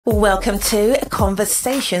Welcome to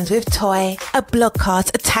Conversations with Toy, a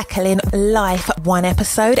blogcast tackling life one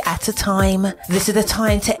episode at a time. This is the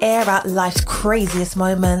time to air out life's craziest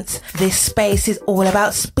moments. This space is all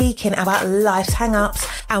about speaking about life's hang-ups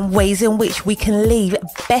and ways in which we can leave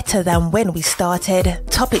better than when we started.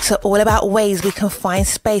 Topics are all about ways we can find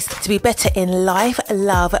space to be better in life,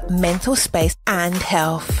 love, mental space, and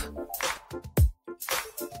health.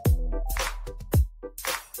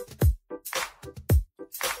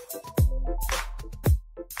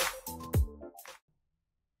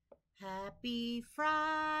 Happy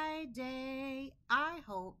Friday. I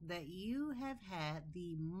hope that you have had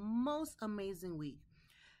the most amazing week.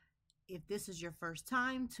 If this is your first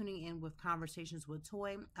time tuning in with Conversations with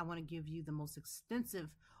Toy, I want to give you the most extensive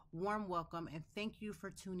warm welcome and thank you for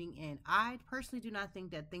tuning in. I personally do not think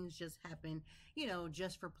that things just happen,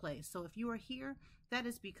 just for play. So if you are here, that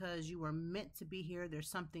is because you are meant to be here. There's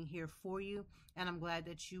something here for you, and I'm glad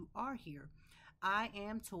that you are here. I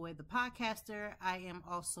am Toy, the podcaster. I am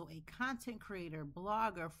also a content creator,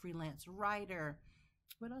 blogger, freelance writer.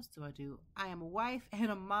 What else do I do? I am a wife and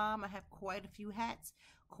a mom. I have quite a few hats,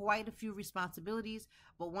 quite a few responsibilities.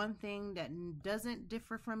 But one thing that doesn't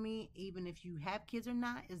differ from me, even if you have kids or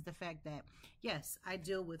not, is the fact that, yes, I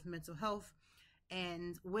deal with mental health.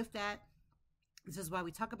 And with that, this is why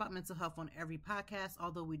we talk about mental health on every podcast.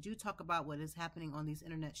 Although we do talk about what is happening on these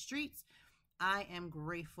internet streets, I am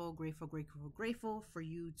grateful for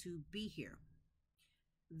you to be here.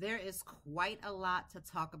 There is quite a lot to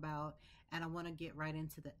talk about, and I want to get right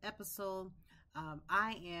into the episode.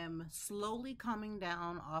 I am slowly coming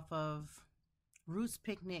down off of Roots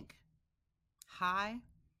Picnic High.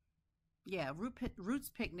 Yeah,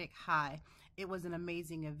 Roots Picnic High. It was an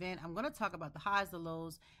amazing event. I'm going to talk about the highs, the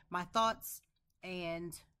lows, my thoughts,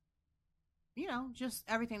 and, just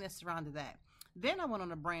everything that surrounded that. Then I went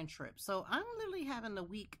on a brand trip. So I'm literally having a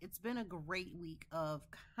week. It's been a great week of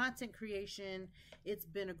content creation. It's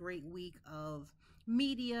been a great week of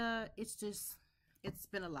media. It's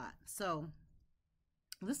been a lot. So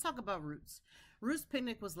let's talk about Roots. Roots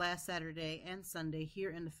Picnic was last Saturday and Sunday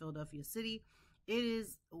here in the Philadelphia city. It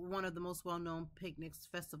is one of the most well-known picnics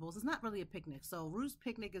festivals. It's not really a picnic. So Roots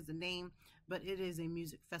Picnic is the name, but it is a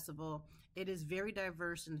music festival. It is very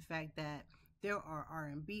diverse in the fact that there are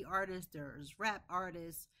R&B artists, there's rap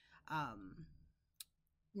artists,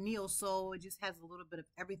 neo soul. It just has a little bit of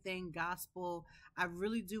everything, gospel. I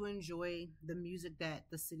really do enjoy the music that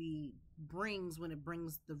the city brings when it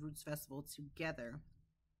brings the Roots Festival together.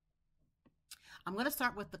 I'm going to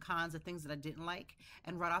start with the cons, the things that I didn't like.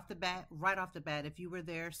 And right off the bat, if you were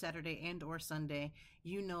there Saturday and or Sunday,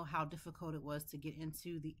 you know how difficult it was to get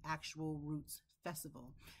into the actual Roots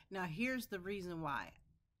Festival. Now, here's the reason why.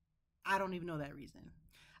 I don't even know that reason.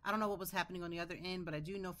 I don't know what was happening on the other end, but I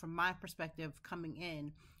do know from my perspective coming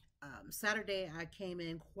in, Saturday I came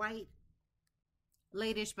in quite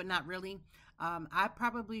late-ish, but not really. I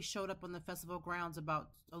probably showed up on the festival grounds about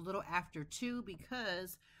a little after 2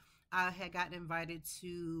 because I had gotten invited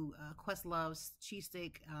to Questlove's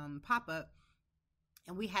cheesesteak pop-up,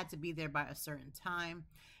 and we had to be there by a certain time.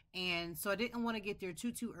 And so I didn't want to get there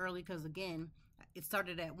too early because, again, it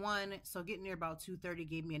started at 1, so getting there about 2:30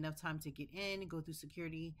 gave me enough time to get in, go through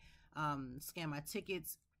security, scan my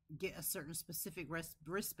tickets, get a certain specific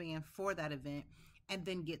wristband for that event, and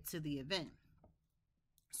then get to the event.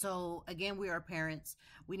 So again, we are parents.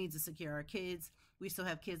 We need to secure our kids. We still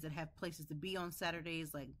have kids that have places to be on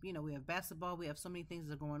Saturdays. Like, we have basketball. We have so many things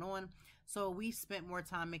that are going on. So we spent more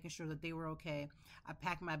time making sure that they were okay. I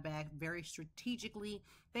packed my bag very strategically.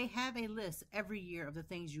 They have a list every year of the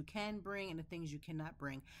things you can bring and the things you cannot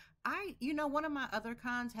bring. One of my other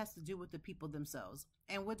cons has to do with the people themselves.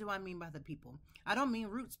 And what do I mean by the people? I don't mean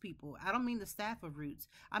Roots people. I don't mean the staff of Roots.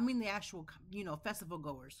 I mean the actual, festival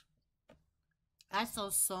goers. I saw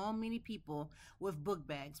so many people with book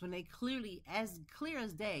bags when they clearly, as clear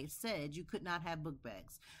as day, said you could not have book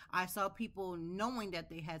bags. I saw people knowing that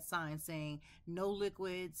they had signs saying no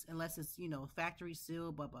liquids unless it's, factory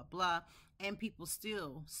sealed, blah, blah, blah. And people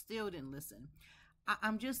still didn't listen.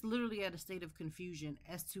 I'm just literally at a state of confusion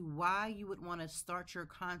as to why you would want to start your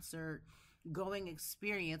concert going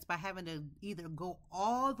experience by having to either go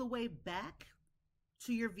all the way back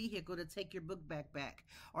to your vehicle to take your book bag back,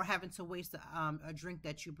 or having to waste a drink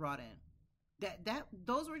that you brought in.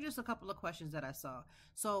 Those were just a couple of questions that I saw.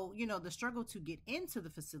 So, the struggle to get into the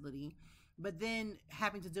facility, but then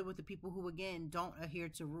having to deal with the people who, again, don't adhere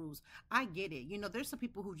to rules. I get it. There's some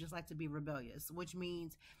people who just like to be rebellious, which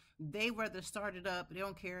means they rather start it up. They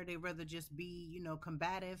don't care. They rather just be,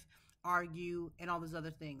 combative, argue, and all those other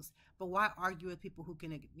things. But why argue with people who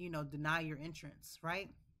can, deny your entrance, right?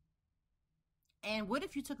 And what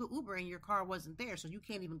if you took an Uber and your car wasn't there, so you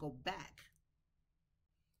can't even go back?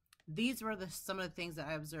 These were some of the things that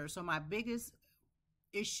I observed. So my biggest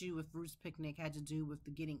issue with Roots Picnic had to do with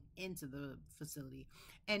the getting into the facility,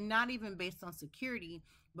 and not even based on security,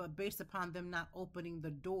 but based upon them not opening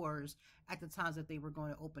the doors at the times that they were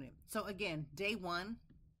going to open it. So again, day one,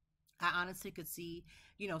 I honestly could see,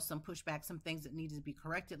 some pushback, some things that needed to be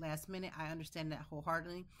corrected last minute. I understand that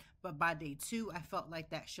wholeheartedly. But by day two, I felt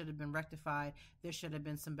like that should have been rectified. There should have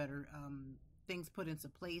been some better things put into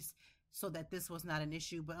place so that this was not an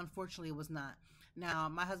issue. But unfortunately, it was not. Now,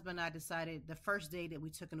 my husband and I decided the first day that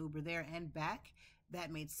we took an Uber there and back,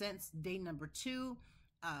 that made sense. Day number two,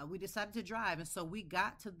 we decided to drive. And so we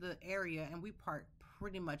got to the area and we parked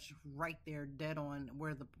pretty much right there, dead on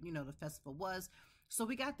where the festival was. So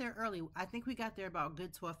we got there early. I think we got there about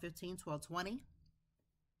good 12:15, 12:20.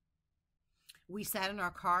 We sat in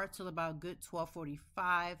our car till about good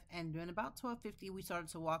 12:45, and then about 12:50, we started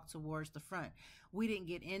to walk towards the front. We didn't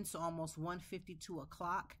get in till almost 1:50, 2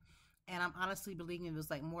 o'clock, and I'm honestly believing it was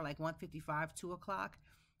more like 1:55, 2 o'clock,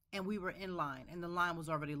 and we were in line, and the line was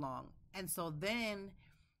already long. And so then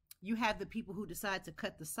you have the people who decide to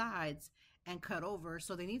cut the sides and cut over.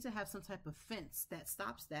 So they need to have some type of fence that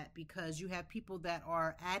stops that, because you have people that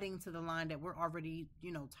are adding to the line that we're already,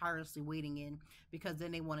 tirelessly waiting in, because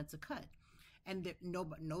then they wanted to cut. And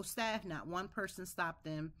no staff, not one person stopped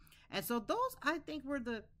them. And so those, I think, were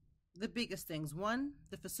the biggest things. One,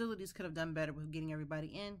 the facilities could have done better with getting everybody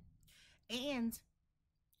in. And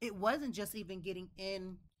it wasn't just even getting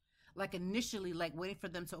in initially, waiting for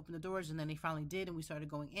them to open the doors, and then they finally did, and we started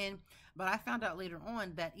going in. But I found out later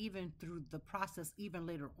on that even through the process, even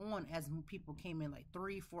later on, as people came in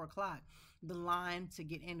 3, 4 o'clock, the line to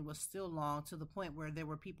get in was still long, to the point where there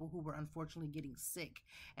were people who were unfortunately getting sick.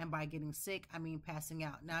 And by getting sick, I mean passing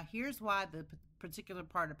out. Now, here's why the particular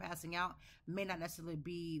part of passing out may not necessarily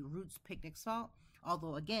be Roots Picnic's fault.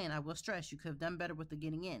 Although, again, I will stress, you could have done better with the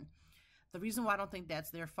getting in. The reason why I don't think that's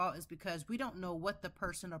their fault is because we don't know what the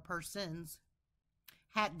person or persons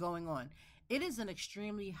had going on. It is an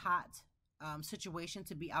extremely hot situation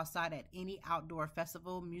to be outside at any outdoor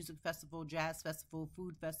festival, music festival, jazz festival,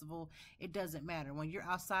 food festival. It doesn't matter. When you're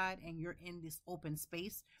outside and you're in this open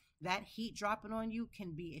space, that heat dropping on you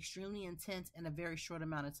can be extremely intense in a very short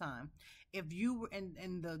amount of time. If you were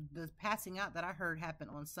in the passing out that I heard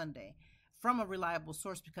happened on Sunday, from a reliable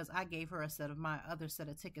source, because I gave her a set of my other set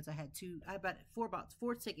of tickets. I had about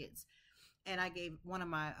four tickets, and I gave one of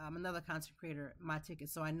my another content creator my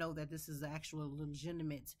tickets, so I know that this is an actual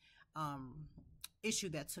legitimate issue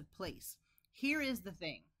that took place. Here is the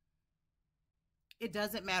thing: it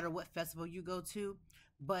doesn't matter what festival you go to,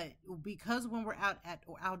 but because when we're out at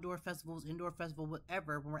outdoor festivals, indoor festival,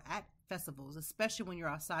 whatever, when we're at festivals, especially when you're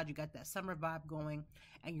outside, you got that summer vibe going,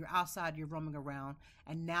 and you're outside, you're roaming around,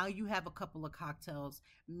 and now you have a couple of cocktails.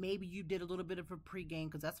 Maybe you did a little bit of a pregame,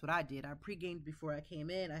 because that's what I did. I pregamed before I came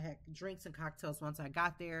in. I had drinks and cocktails once I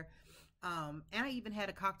got there, and I even had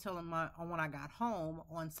a cocktail on when I got home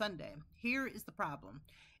on Sunday. Here is the problem.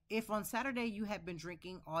 If on Saturday you had been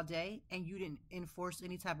drinking all day and you didn't enforce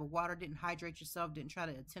any type of water, didn't hydrate yourself, didn't try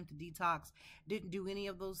to attempt to detox, didn't do any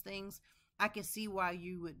of those things, I can see why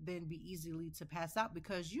you would then be easily to pass out,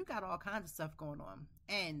 because you got all kinds of stuff going on.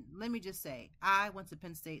 And let me just say, I went to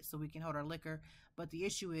Penn State so we can hold our liquor, but the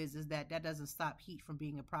issue is that doesn't stop heat from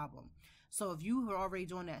being a problem. So if you were already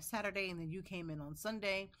doing that Saturday and then you came in on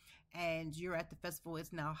Sunday and you're at the festival,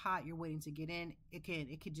 it's now hot, you're waiting to get in,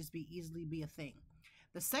 it could just be easily be a thing.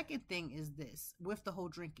 The second thing is this, with the whole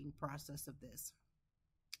drinking process of this,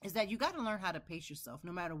 is that you got to learn how to pace yourself,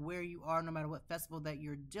 no matter where you are, no matter what festival that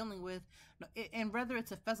you're dealing with. And whether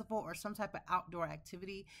it's a festival or some type of outdoor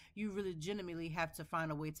activity, you really legitimately have to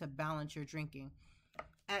find a way to balance your drinking.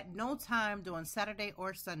 At no time during Saturday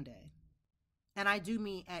or Sunday, and I do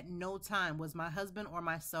mean at no time, was my husband or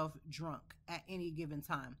myself drunk at any given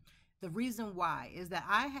time. The reason why is that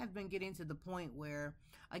I have been getting to the point where,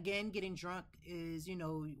 again, getting drunk is,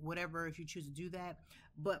 whatever, if you choose to do that.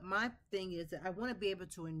 But my thing is that I want to be able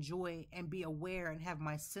to enjoy and be aware and have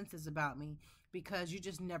my senses about me, because you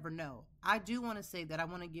just never know. I do want to say that I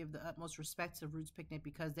want to give the utmost respect to Roots Picnic,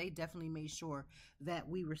 because they definitely made sure that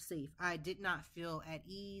we were safe. I did not feel at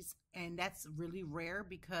ease, and that's really rare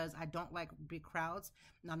because I don't like big crowds.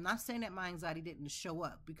 And I'm not saying that my anxiety didn't show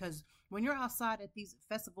up, because when you're outside at these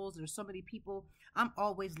festivals, there's so many people, I'm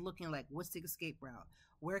always looking like, what's the escape route?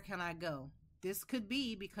 Where can I go? This could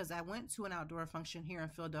be because I went to an outdoor function here in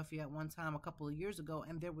Philadelphia at one time a couple of years ago,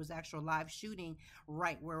 and there was actual live shooting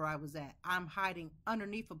right where I was at. I'm hiding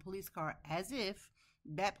underneath a police car as if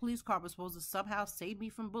that police car was supposed to somehow save me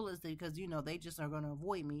from bullets, because, they just are going to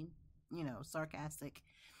avoid me. sarcastic.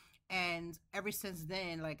 And ever since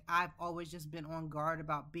then, like, I've always just been on guard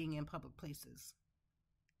about being in public places.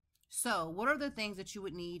 So, what are the things that you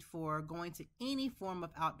would need for going to any form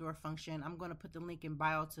of outdoor function? I'm going to put the link in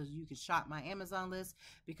bio so you can shop my Amazon list,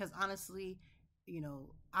 because honestly,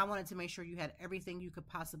 I wanted to make sure you had everything you could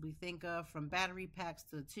possibly think of, from battery packs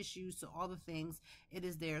to tissues to all the things. It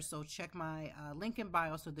is there. So check my link in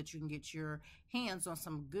bio so that you can get your hands on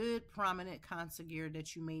some good, prominent concert gear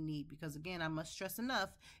that you may need. Because again, I must stress enough,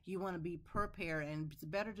 you want to be prepared, and it's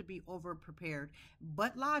better to be over prepared,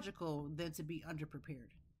 but logical, than to be under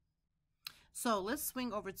prepared. So let's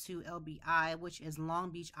swing over to LBI, which is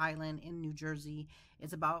Long Beach Island in New Jersey.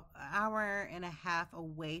 It's about an hour and a half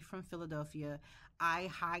away from Philadelphia. I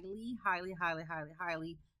highly, highly, highly, highly,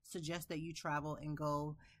 highly suggest that you travel and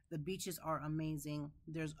go. The beaches are amazing.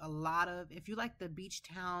 There's a lot of, if you like the beach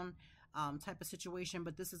town type of situation,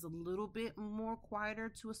 but this is a little bit more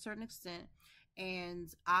quieter to a certain extent.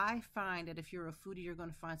 And I find that if you're a foodie, you're going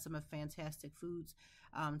to find some fantastic foods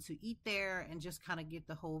to eat there, and just kind of get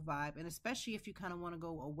the whole vibe. And especially if you kind of want to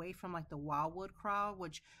go away from like the Wildwood crowd,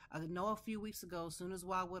 which I know a few weeks ago, as soon as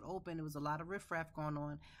Wildwood opened, there was a lot of riffraff going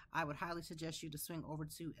on. I would highly suggest you to swing over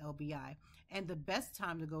to LBI. And the best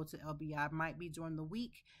time to go to LBI might be during the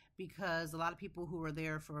week, because a lot of people who are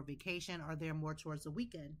there for a vacation are there more towards the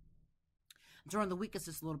weekend. During the week, it's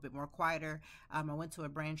just a little bit more quieter. I went to a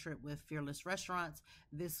brand trip with Fearless Restaurants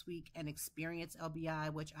this week and experienced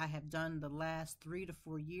LBI, which I have done the last 3 to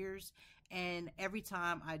 4 years. And every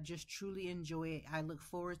time I just truly enjoy it. I look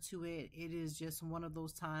forward to it. It is just one of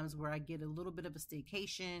those times where I get a little bit of a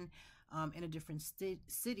staycation in a different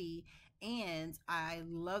city. And I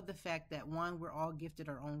love the fact that, one, we're all gifted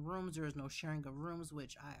our own rooms. There is no sharing of rooms,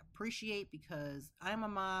 which I appreciate, because I am a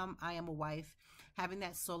mom, I am a wife. Having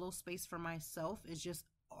that solo space for myself is just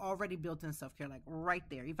already built in self-care, like right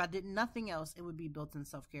there. If I did nothing else, it would be built in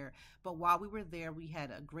self-care. But while we were there, we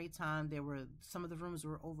had a great time. Some of the rooms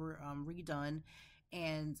were redone,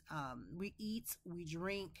 and we eat, we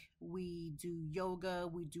drink, we do yoga,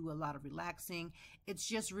 we do a lot of relaxing. It's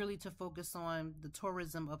just really to focus on the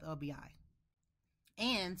tourism of LBI,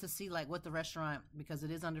 and to see like what the restaurant, because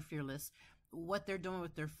it is under Fearless, what they're doing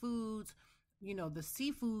with their foods. The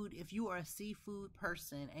seafood, if you are a seafood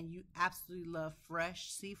person and you absolutely love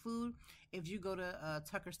fresh seafood, if you go to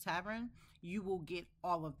Tucker's Tavern, you will get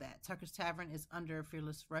all of that. Tucker's Tavern is under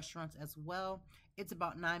Fearless Restaurants as well. It's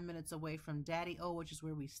about 9 minutes away from Daddy O, which is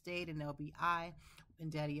where we stayed in LBI.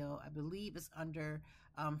 And Daddy O, I believe, is under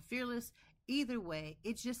Fearless. Either way,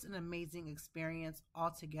 it's just an amazing experience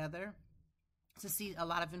altogether, to see a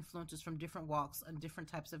lot of influencers from different walks and different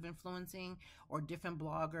types of influencing, or different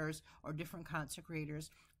bloggers or different content creators,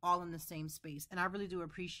 all in the same space. And I really do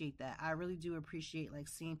appreciate that. I really do appreciate like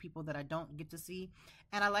seeing people that I don't get to see.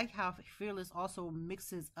 And I like how Fearless also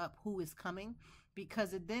mixes up who is coming,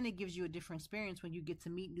 because then it gives you a different experience when you get to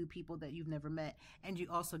meet new people that you've never met, and you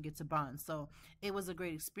also get to bond. So it was a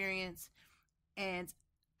great experience, and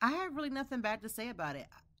I have really nothing bad to say about it.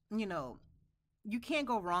 You can't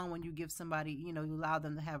go wrong when you give somebody, you allow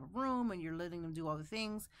them to have a room and you're letting them do all the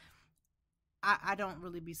things. I don't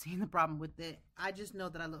really be seeing the problem with it. I just know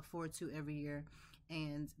that I look forward to every year,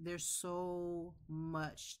 and there's so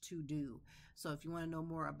much to do. So if you want to know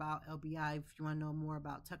more about LBI, if you want to know more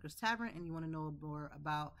about Tucker's Tavern, and you want to know more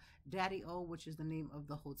about Daddy O, which is the name of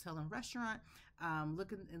the hotel and restaurant,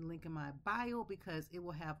 look and link in my bio, because it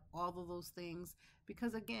will have all of those things.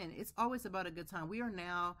 Because again, it's always about a good time. We are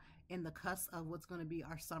now in the cusp of what's going to be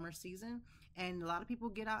our summer season, and a lot of people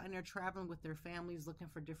get out and they're traveling with their families, looking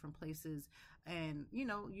for different places. And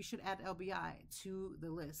you should add LBI to the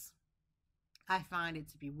list. I find it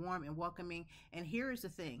to be warm and welcoming. And here is the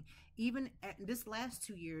thing, even this last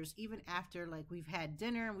 2 years, even after like we've had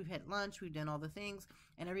dinner, we've had lunch, we've done all the things,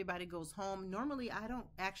 and everybody goes home, normally I don't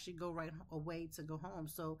actually go right away to go home.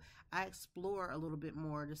 So I explore a little bit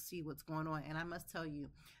more to see what's going on. And I must tell you,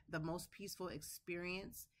 the most peaceful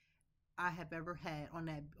experience I have ever had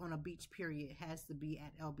on a beach period has to be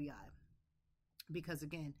at LBI, because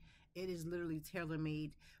again, it is literally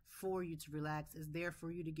tailor-made for you to relax. It's there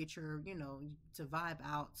for you to get your, to vibe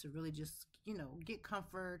out, to really just, get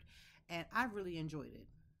comfort. And I really enjoyed it.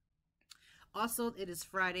 Also, it is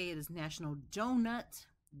Friday. It is National Donut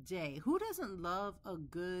Day. Who doesn't love a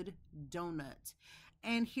good donut?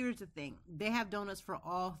 And here's the thing. They have donuts for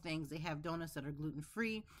all things. They have donuts that are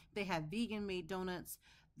gluten-free. They have vegan-made donuts.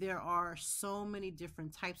 There are so many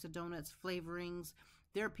different types of donuts, flavorings.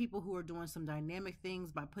 There are people who are doing some dynamic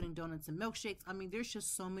things by putting donuts in milkshakes. I mean, there's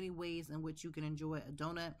just so many ways in which you can enjoy a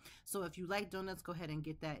donut. So if you like donuts, go ahead and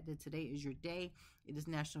get that. Today is your day. It is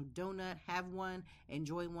National Donut. Have one,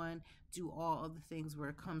 enjoy one, do all of the things where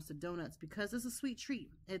it comes to donuts, because it's a sweet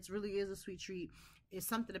treat. It really is a sweet treat. It's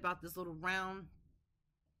something about this little round,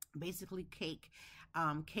 basically cake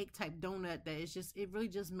type donut that is just, it really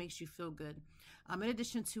just makes you feel good. In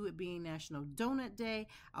addition to it being National Donut Day,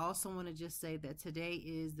 I also want to just say that today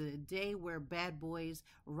is the day where Bad Boys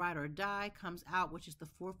Ride or Die comes out, which is the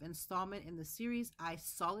 4th installment in the series. I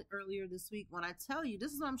saw it earlier this week. When I tell you,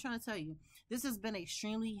 this is what I'm trying to tell you, this has been an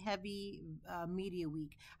extremely heavy media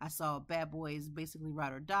week. I saw Bad Boys basically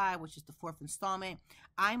Ride or Die, which is the 4th installment.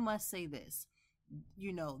 I must say this,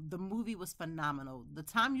 you know, the movie was phenomenal. The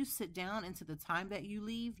time you sit down into the time that you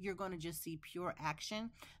leave, you're going to just see pure action.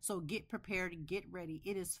 So get prepared, get ready.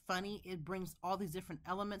 It is funny. It brings all these different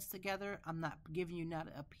elements together. I'm not giving you not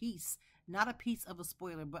a piece of a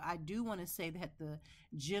spoiler, but I do want to say that the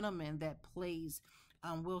gentleman that plays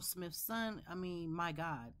Will Smith's son, I mean, my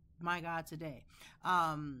God today.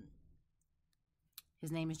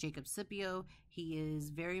 His name is Jacob Scipio. He is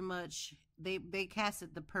very much, they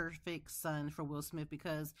casted the perfect son for Will Smith,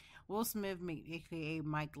 because Will Smith, aka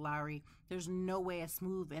Mike Lowrey, there's no way as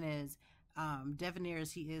smooth and as debonair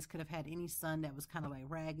as he is could have had any son that was kind of like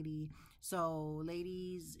raggedy. So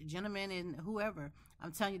ladies, gentlemen, and whoever,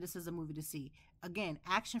 I'm telling you, this is a movie to see. Again,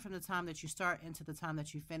 action from the time that you start into the time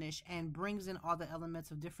that you finish, and brings in all the elements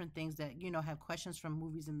of different things that, you know, have questions from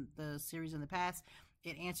movies in the series in the past.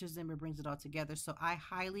 It answers them, it brings it all together. So I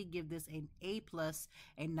highly give this an A+,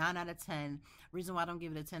 a 9 out of 10. Reason why I don't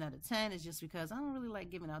give it a 10 out of 10 is just because I don't really like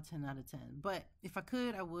giving out 10 out of 10. But if I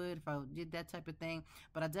could, I would, if I did that type of thing.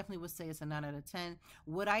 But I definitely would say it's a 9 out of 10.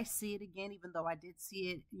 Would I see it again, even though I did see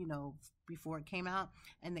it, you know, before it came out?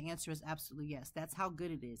 And the answer is absolutely yes. That's how good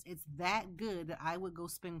it is. It's that good that I would go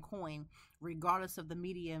spend coin, regardless of the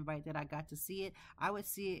media invite that I got to see it. I would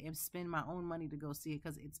see it and spend my own money to go see it,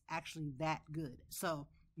 because it's actually that good. So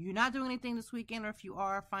you're not doing anything this weekend, or if you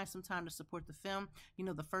are, find some time to support the film. You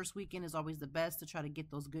know, the first weekend is always the best to try to get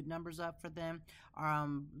those good numbers up for them.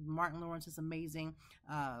 Martin Lawrence is amazing.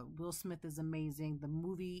 Will Smith is amazing. The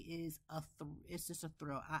movie is it's just a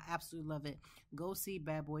thrill. I absolutely love it. Go see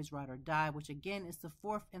Bad Boys Ride or Die, which again is the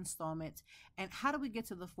 4th installment. And how do we get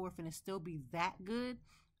to the 4th and it still be that good?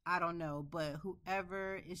 I don't know, but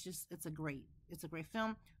whoever, it's a great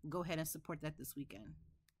film. Go ahead and support that this weekend.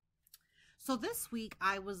 So this week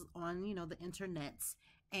I was on, you know, the internets,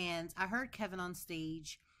 and I heard Kevin on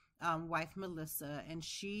stage, wife Melissa, and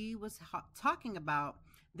she was talking about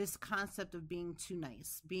this concept of being too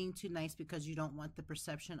nice because you don't want the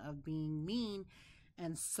perception of being mean.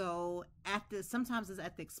 And so sometimes it's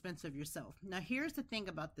at the expense of yourself. Now, here's the thing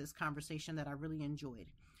about this conversation that I really enjoyed.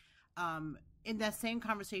 In that same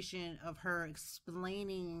conversation of her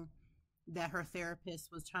explaining that her therapist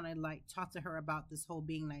was trying to like talk to her about this whole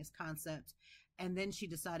being nice concept, and then she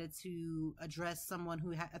decided to address someone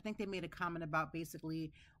who I think they made a comment about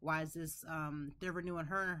basically why is this they're renewing,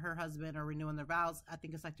 her and her husband are renewing their vows. I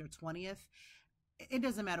think it's like their 20th. It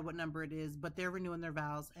doesn't matter what number it is, but they're renewing their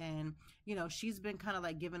vows. And, you know, she's been kind of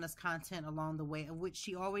like giving us content along the way, of which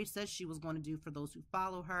she always says she was going to do for those who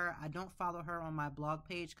follow her. I don't follow her on my blog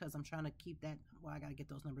page because I'm trying to keep that. Well, I got to get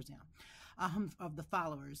those numbers down of the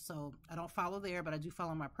followers. So I don't follow there, but I do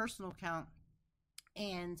follow my personal account.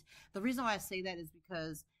 And the reason why I say that is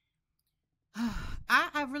because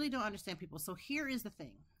I really don't understand people. So here is the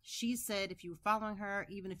thing. She said if you were following her,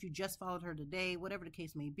 even if you just followed her today, whatever the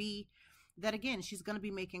case may be, that again, she's going to be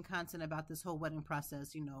making content about this whole wedding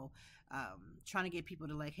process, you know, trying to get people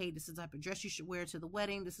to like, hey, this is the type of dress you should wear to the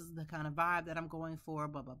wedding. This is the kind of vibe that I'm going for,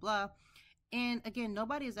 blah, blah, blah. And again,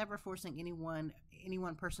 nobody is ever forcing any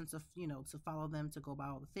one person to, you know, to follow them, to go by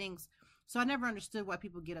all the things. So I never understood why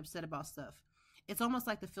people get upset about stuff. It's almost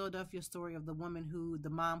like the Philadelphia story of the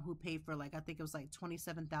mom who paid for like, I think it was like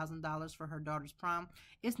 $27,000 for her daughter's prom.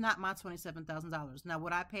 It's not my $27,000. Now,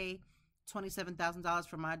 would I pay $27,000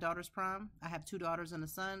 for my daughter's prom? I have 2 daughters and a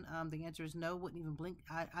son. The answer is no, wouldn't even blink.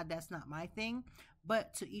 That's not my thing,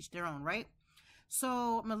 but to each their own, right?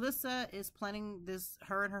 So Melissa is planning this.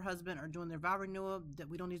 Her and her husband are doing their vow renewal. That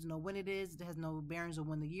we don't need to know when it is. It has no bearings on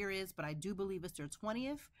when the year is, but I do believe it's their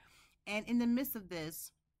 20th. And in the midst of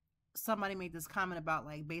this, somebody made this comment about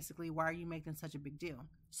like, basically, why are you making such a big deal?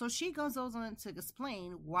 So she goes on to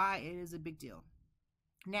explain why it is a big deal.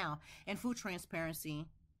 Now, in full transparency,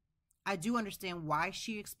 I do understand why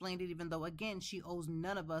she explained it, even though, again, she owes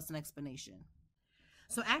none of us an explanation.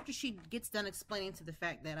 So after she gets done explaining to the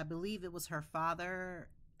fact that I believe it was her father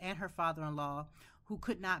and her father-in-law who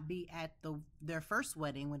could not be at their first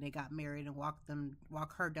wedding when they got married and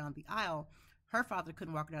walk her down the aisle. Her father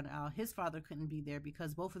couldn't walk her down the aisle. His father couldn't be there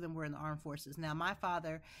because both of them were in the armed forces. Now, my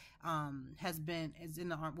father is in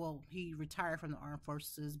the armed. Well, he retired from the armed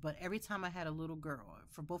forces, but every time I had a little girl,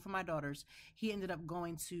 for both of my daughters, he ended up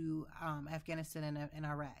going to Afghanistan and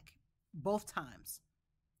Iraq, both times,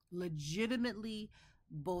 legitimately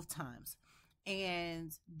both times.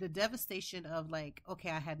 And the devastation of like, okay,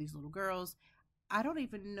 I had these little girls. I don't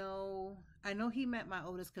even know. I know he met my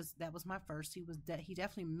oldest because that was my first. He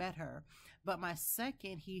definitely met her, but my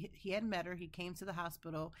second, he had met her. He came to the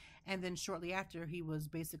hospital, and then shortly after, he was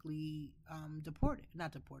basically deported.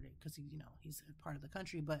 Not deported because he's a part of the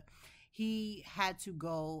country, but he had to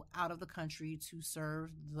go out of the country to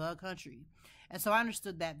serve the country, and so I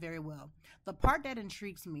understood that very well. The part that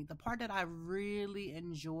intrigues me, the part that I really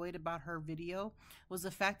enjoyed about her video, was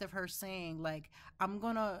the fact of her saying like, "I'm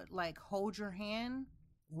gonna like hold your hand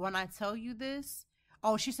when I tell you this."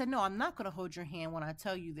 Oh, she said, "No, I'm not going to hold your hand when I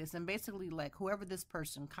tell you this." And basically, like, whoever this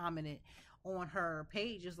person commented on her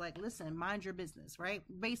page is like, listen, mind your business, right?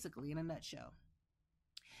 Basically, in a nutshell.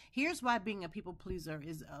 Here's why being a people pleaser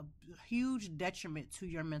is a huge detriment to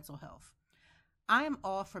your mental health. I am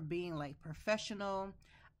all for being like professional.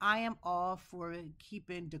 I am all for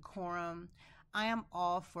keeping decorum. I am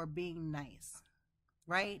all for being nice,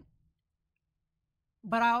 right?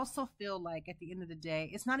 But I also feel like at the end of the day,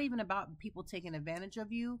 it's not even about people taking advantage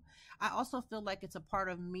of you. I also feel like it's a part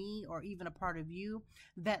of me or even a part of you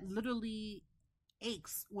that literally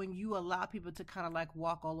aches when you allow people to kind of like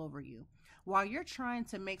walk all over you. While you're trying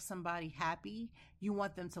to make somebody happy, you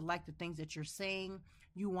want them to like the things that you're saying.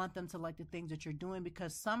 You want them to like the things that you're doing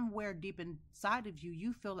because somewhere deep inside of you,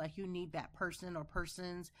 you feel like you need that person or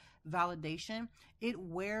person's validation. It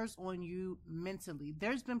wears on you mentally.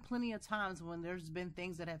 There's been plenty of times when there's been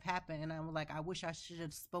things that have happened and I'm like, I wish I should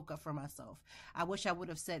have spoke up for myself. I wish I would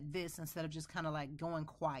have said this instead of just kind of like going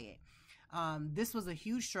quiet. This was a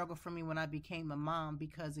huge struggle for me when I became a mom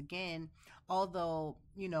because again, although,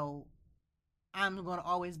 I'm going to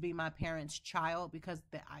always be my parents' child because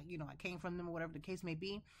I came from them or whatever the case may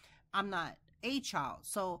be. I'm not a child.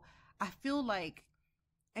 So I feel like,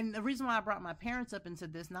 and the reason why I brought my parents up into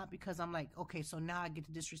this, not because I'm like, okay, so now I get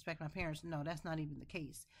to disrespect my parents. No, that's not even the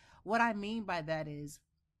case. What I mean by that is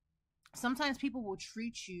sometimes people will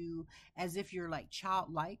treat you as if you're like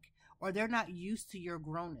childlike or they're not used to your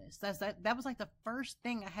grownness. That was like the first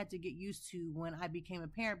thing I had to get used to when I became a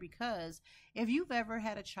parent, because if you've ever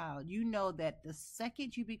had a child, you know that the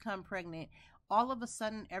second you become pregnant, all of a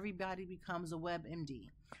sudden everybody becomes a WebMD.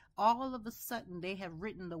 All of a sudden they have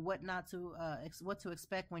written the what to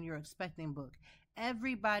expect when you're expecting book.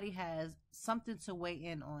 Everybody has something to weigh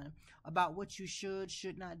in on about what you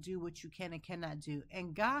should not do, what you can and cannot do.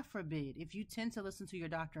 And God forbid, if you tend to listen to your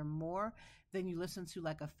doctor more than you listen to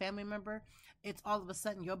like a family member, it's all of a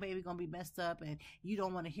sudden your baby gonna be messed up and you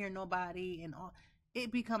don't want to hear nobody and all.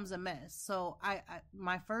 It becomes a mess. So I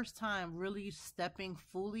my first time really stepping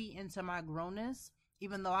fully into my grownness,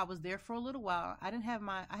 even though I was there for a little while, I had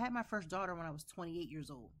my first daughter when I was 28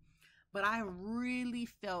 years old. But I really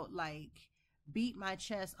felt like beat my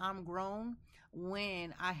chest, I'm grown,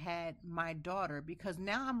 when I had my daughter, because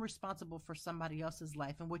now I'm responsible for somebody else's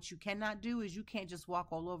life. And what you cannot do is you can't just walk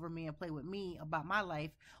all over me and play with me about my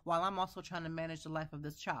life while I'm also trying to manage the life of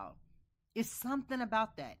this child. It's something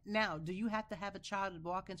about that. Now, do you have to have a child to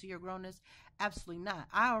walk into your grownness? Absolutely not.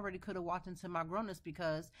 I already could have walked into my grownness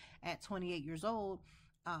because at 28 years old,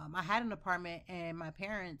 I had an apartment and my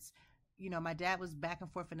parents, my dad was back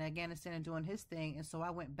and forth in Afghanistan and doing his thing. And so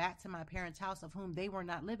I went back to my parents' house, of whom they were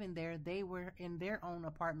not living there. They were in their own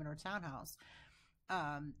apartment or townhouse.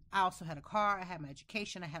 I also had a car. I had my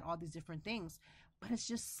education. I had all these different things. But it's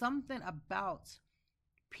just something about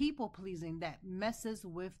people pleasing that messes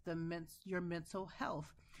with your mental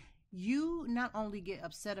health. You not only get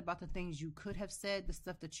upset about the things you could have said, the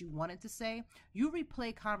stuff that you wanted to say, you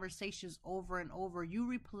replay conversations over and over. You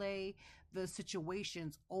replay the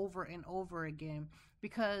situations over and over again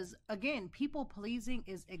because, again, people pleasing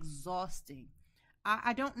is exhausting.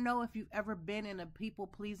 I don't know if you've ever been in a people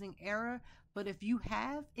pleasing era, but if you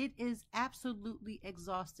have, it is absolutely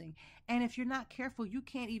exhausting. And if you're not careful, you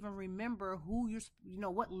can't even remember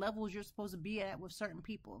what levels you're supposed to be at with certain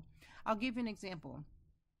people. I'll give you an example.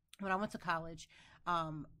 When I went to college,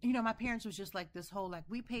 my parents was just like this whole, like,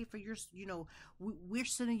 we pay for your, we're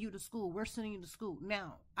sending you to school. We're sending you to school.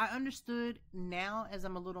 Now, I understood now as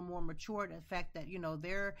I'm a little more mature, the fact that,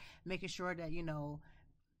 they're making sure that,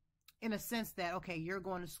 in a sense that, okay, you're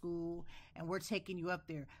going to school and we're taking you up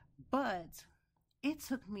there. But it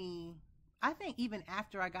took me I think even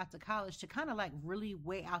after I got to college, to kind of like really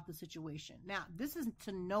weigh out the situation. Now, this is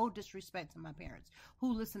to no disrespect to my parents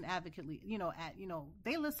who listen advocately,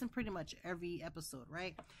 they listen pretty much every episode,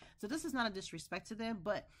 right? So this is not a disrespect to them,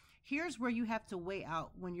 but here's where you have to weigh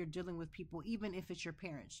out when you're dealing with people, even if it's your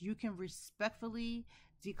parents. You can respectfully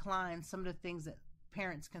decline some of the things that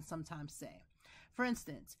parents can sometimes say. For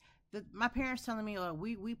instance, my parents telling me, oh,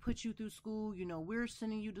 we put you through school, we're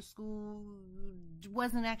sending you to school,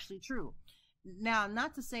 wasn't actually true. Now,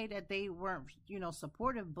 not to say that they weren't,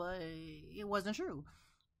 supportive, but it wasn't true.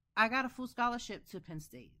 I got a full scholarship to Penn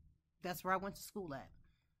State. That's where I went to school at.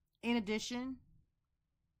 In addition,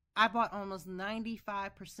 I bought almost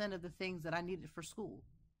 95% of the things that I needed for school.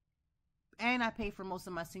 And I paid for most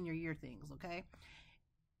of my senior year things, okay?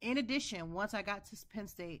 In addition, once I got to Penn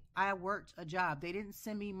State, I worked a job. They didn't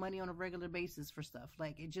send me money on a regular basis for stuff.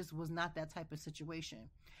 Like, it just was not that type of situation.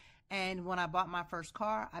 And when I bought my first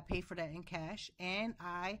car, I paid for that in cash. And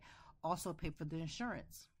I also paid for the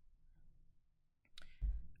insurance.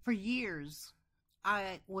 For years,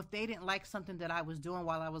 if they didn't like something that I was doing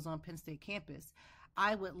while I was on Penn State campus,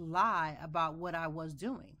 I would lie about what I was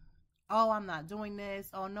doing. Oh, I'm not doing this.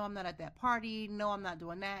 Oh, no, I'm not at that party. No, I'm not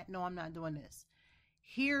doing that. No, I'm not doing this.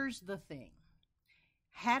 Here's the thing.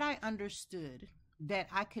 Had I understood that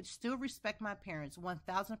I could still respect my parents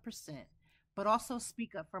 1000%, but also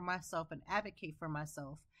speak up for myself and advocate for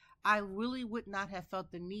myself, I really would not have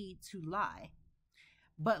felt the need to lie.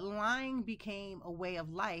 But lying became a way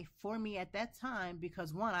of life for me at that time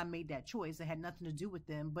because, one, I made that choice. It had nothing to do with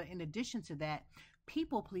them. But in addition to that,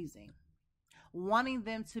 people pleasing. Wanting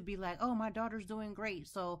them to be like, oh, my daughter's doing great.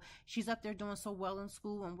 So she's up there doing so well in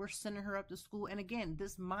school and we're sending her up to school. And again,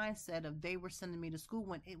 this mindset of they were sending me to school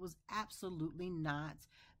when it was absolutely not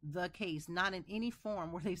the case. Not in any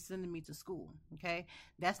form were they sending me to school. Okay.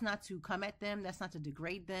 That's not to come at them. That's not to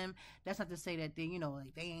degrade them. That's not to say that they,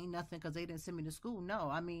 like they ain't nothing because they didn't send me to school. No,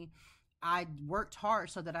 I mean, I worked hard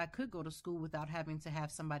so that I could go to school without having to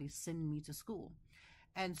have somebody send me to school.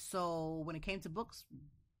 And so when it came to books,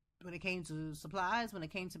 when it came to supplies, when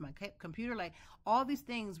it came to my computer, like all these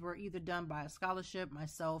things were either done by a scholarship,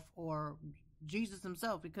 myself, or Jesus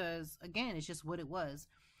himself, because again, it's just what it was.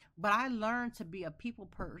 But I learned to be a people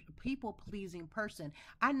pleasing person.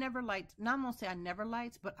 I never liked, not I'm gonna say I never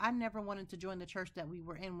liked, but I never wanted to join the church that we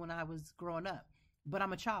were in when I was growing up. But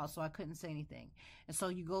I'm a child, so I couldn't say anything. And so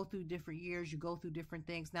you go through different years, you go through different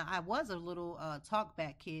things. Now, I was a little talk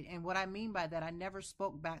back kid. And what I mean by that, I never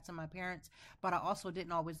spoke back to my parents, but I also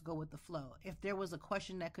didn't always go with the flow. If there was a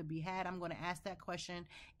question that could be had, I'm going to ask that question,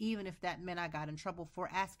 even if that meant I got in trouble for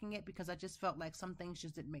asking it, because I just felt like some things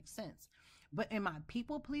just didn't make sense. But in my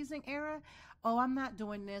people-pleasing era, oh, I'm not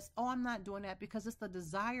doing this. Oh, I'm not doing that, because it's the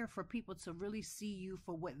desire for people to really see you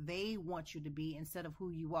for what they want you to be instead of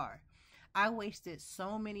who you are. I wasted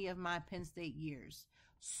so many of my Penn State years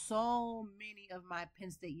trying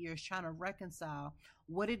to reconcile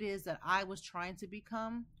what it is that I was trying to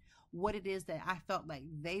become, what it is that I felt like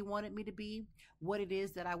they wanted me to be, what it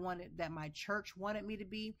is that I wanted, that my church wanted me to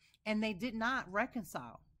be, and they did not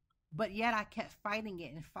reconcile. But yet I kept fighting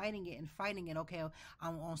it and fighting it and fighting it. Okay,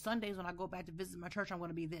 on Sundays when I go back to visit my church, I'm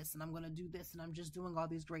going to be this and I'm going to do this and I'm just doing all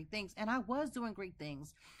these great things. And I was doing great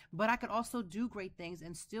things, but I could also do great things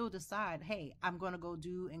and still decide, hey, I'm going to go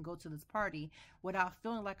to this party without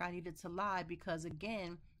feeling like I needed to lie, because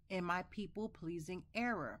again, in my people-pleasing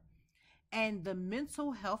era. And the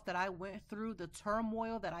mental health that I went through, the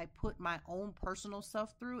turmoil that I put my own personal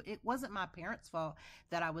self through, it wasn't my parents' fault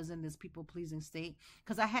that I was in this people-pleasing state,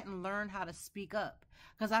 because I hadn't learned how to speak up,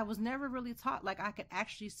 because I was never really taught like I could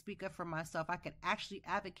actually speak up for myself. I could actually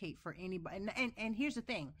advocate for anybody. And here's the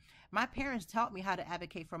thing. My parents taught me how to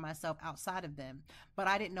advocate for myself outside of them, but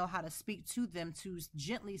I didn't know how to speak to them to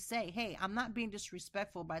gently say, hey, I'm not being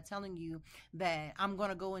disrespectful by telling you that I'm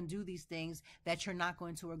going to go and do these things that you're not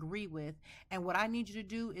going to agree with. And what I need you to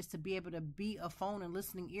do is to be able to be a phone and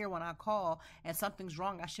listening ear when I call and something's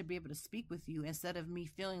wrong. I should be able to speak with you instead of me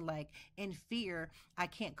feeling like in fear I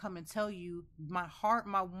can't come and tell you my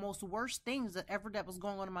most worst things that was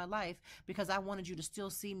going on in my life, because I wanted you to still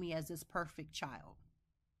see me as this perfect child.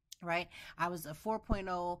 Right? I was a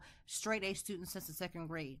 4.0 straight A student since the second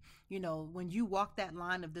grade. When you walk that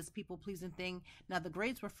line of this people pleasing thing, now the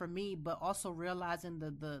grades were for me, but also realizing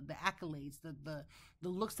the accolades, the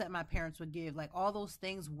looks that my parents would give, like all those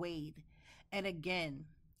things weighed. And again,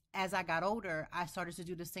 as I got older, I started to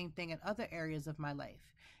do the same thing in other areas of my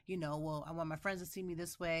life. Well, I want my friends to see me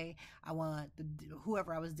this way. I want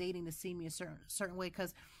whoever I was dating to see me a certain way.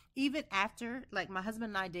 Because even after, like, my husband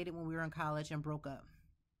and I dated when we were in college and broke up.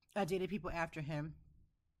 I dated people after him.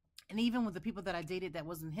 And even with the people that I dated that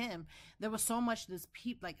wasn't him, there was so much this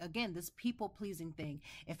this people pleasing thing.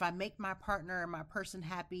 If I make my partner or my person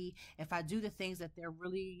happy, if I do the things that they're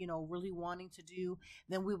really, really wanting to do,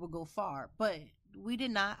 then we will go far. But we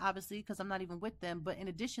did not, obviously, because I'm not even with them. But in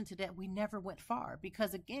addition to that, we never went far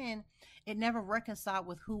because, again, it never reconciled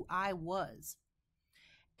with who I was.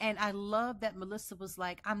 And I love that Melissa was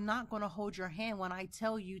like, I'm not going to hold your hand when I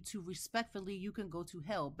tell you to respectfully, you can go to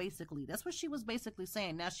hell. Basically, that's what she was basically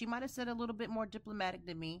saying. Now, she might have said a little bit more diplomatic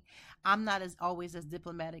than me. I'm not always as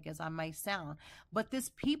diplomatic as I might sound. But this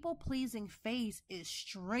people pleasing phase is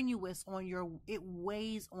strenuous it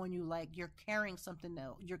weighs on you like you're carrying something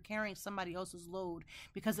else. You're carrying somebody else's load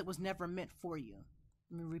because it was never meant for you.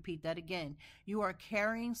 Let me repeat that again. You are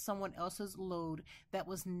carrying someone else's load that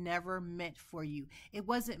was never meant for you. It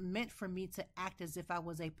wasn't meant for me to act as if I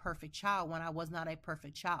was a perfect child when I was not a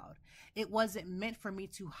perfect child. It wasn't meant for me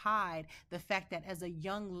to hide the fact that as a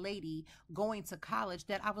young lady going to college,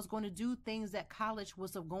 that I was going to do things that college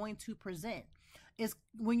was going to present. Is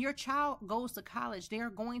when your child goes to college, they're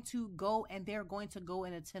going to go and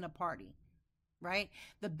attend a party, right?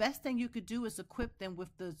 The best thing you could do is equip them with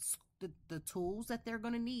the tools that they're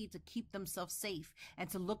going to need to keep themselves safe and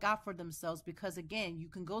to look out for themselves, because again, you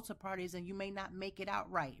can go to parties and you may not make it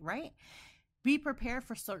out right? Be prepared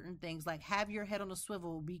for certain things, like have your head on a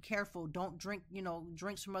swivel, be careful, don't drink,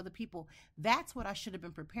 drinks from other people. That's what I should have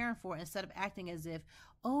been preparing for, instead of acting as if,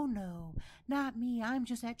 oh no, not me, I'm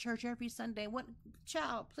just at church every Sunday. What,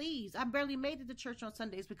 child, please, I barely made it to church on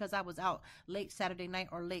Sundays because I was out late Saturday night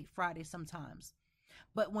or late Friday sometimes.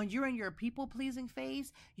 But when you're in your people-pleasing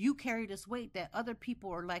phase, you carry this weight that other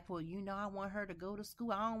people are like, well, I want her to go to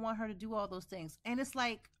school. I don't want her to do all those things. And it's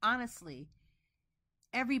like, honestly,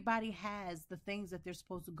 everybody has the things that they're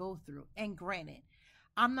supposed to go through. And granted,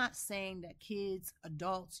 I'm not saying that kids,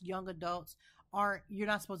 adults, young adults, you're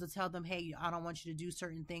not supposed to tell them, hey, I don't want you to do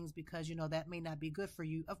certain things because, that may not be good for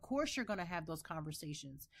you. Of course, you're going to have those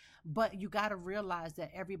conversations. But you got to realize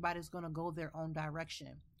that everybody's going to go their own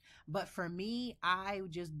direction. But for me, I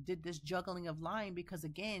just did this juggling of lying because,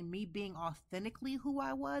 again, me being authentically who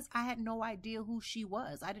I was, I had no idea who she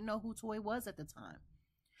was. I didn't know who Toy was at the time.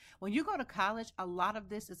 When you go to college, a lot of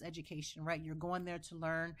this is education, right? You're going there to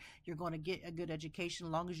learn. You're going to get a good education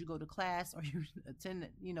as long as you go to class or you attend,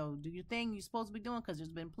 do your thing you're supposed to be doing, because there's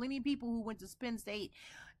been plenty of people who went to Penn State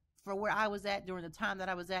for where I was at during the time that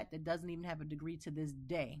I was at that doesn't even have a degree to this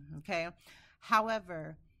day, okay?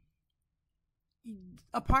 However,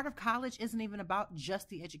 a part of college isn't even about just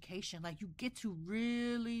the education. Like, you get to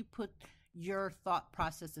really put your thought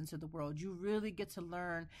process into the world. You really get to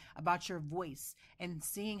learn about your voice and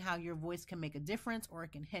seeing how your voice can make a difference or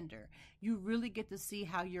it can hinder. You really get to see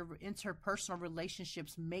how your interpersonal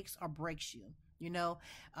relationships makes or breaks you.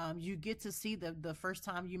 You get to see the first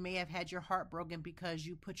time you may have had your heart broken because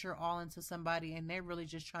you put your all into somebody and they're really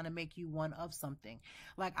just trying to make you one of something.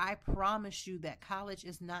 Like, I promise you that college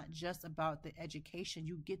is not just about the education.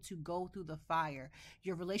 You get to go through the fire.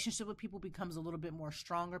 Your relationship with people becomes a little bit more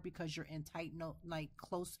stronger because you're in tight,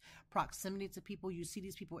 close proximity to people. You see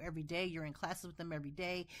these people every day. You're in classes with them every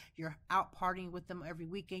day. You're out partying with them every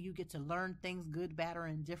weekend. You get to learn things, good, bad, or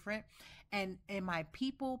indifferent. And in my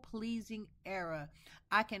people-pleasing era,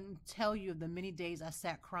 I can tell you of the many days I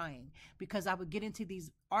sat crying because I would get into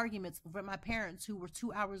these arguments with my parents who were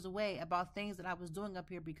 2 hours away about things that I was doing up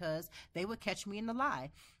here because they would catch me in the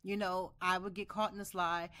lie. I would get caught in this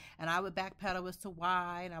lie and I would backpedal as to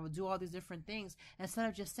why, and I would do all these different things instead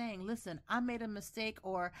of just saying, listen, I made a mistake,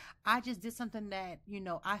 or I just did something that,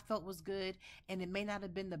 I felt was good and it may not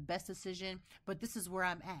have been the best decision, but this is where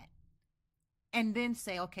I'm at. And then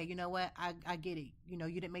say, okay, you know what? I get it. You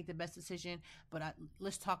didn't make the best decision, but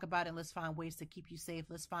let's talk about it. And let's find ways to keep you safe.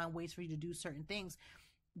 Let's find ways for you to do certain things.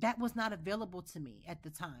 That was not available to me at the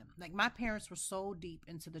time. Like, my parents were so deep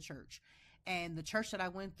into the church, and the church that I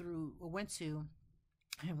went to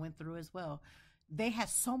as well. They had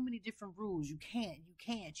so many different rules. You can't.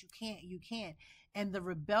 And the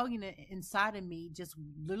rebellion inside of me just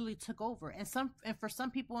literally took over. And for some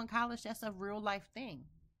people in college, that's a real life thing.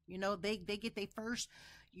 They get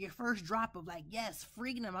your first drop of like, yes,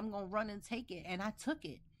 freedom, I'm going to run and take it. And I took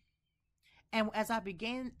it. And as I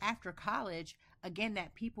began after college, again,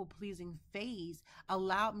 that people-pleasing phase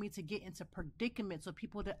allowed me to get into predicaments of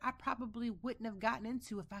people that I probably wouldn't have gotten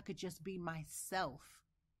into if I could just be myself.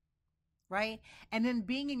 Right? And then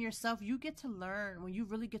being in yourself, you get to learn. When you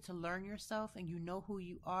really get to learn yourself and you know who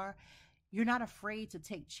you are, You're not afraid to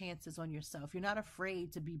take chances on yourself. You're not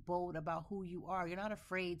afraid to be bold about who you are. You're not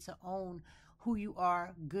afraid to own who you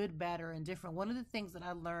are, good, bad, or indifferent. One of the things that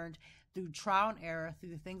I learned through trial and error,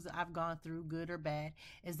 through the things that I've gone through, good or bad,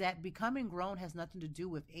 is that becoming grown has nothing to do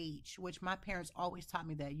with age, which my parents always taught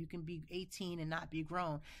me that you can be 18 and not be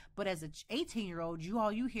grown. But as an 18-year-old,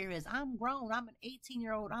 all you hear is, I'm grown, I'm an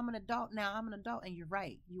 18-year-old, I'm an adult now, I'm an adult. And you're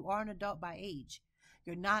right. You are an adult by age.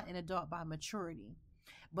 You're not an adult by maturity.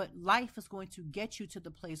 But life is going to get you to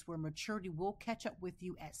the place where maturity will catch up with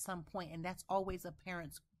you at some point. And that's always a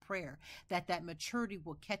parent's prayer, that maturity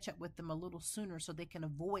will catch up with them a little sooner so they can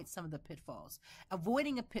avoid some of the pitfalls.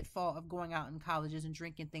 Avoiding a pitfall of going out in colleges and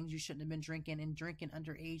drinking things you shouldn't have been drinking and drinking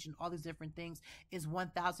underage and all these different things is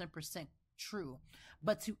 1000% true.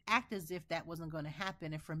 But to act as if that wasn't going to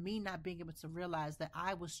happen, and for me not being able to realize that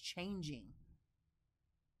I was changing,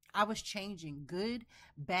 good,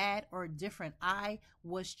 bad, or different. I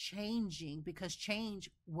was changing because change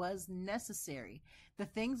was necessary. The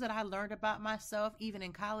things that I learned about myself, even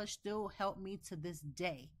in college, still help me to this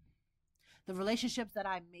day. The relationships that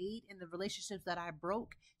I made and the relationships that I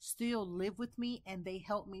broke still live with me, and they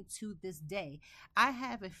help me to this day. I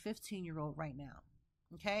have a 15-year-old right now.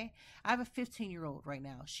 Okay. I have a 15-year-old right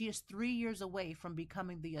now. She is 3 years away from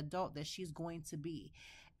becoming the adult that she's going to be.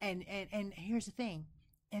 And here's the thing.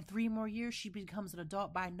 In 3 more years, she becomes an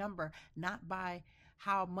adult by number, not by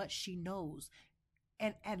how much she knows.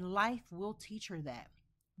 And life will teach her that.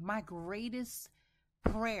 My greatest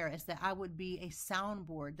prayer is that I would be a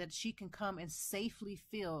soundboard that she can come and safely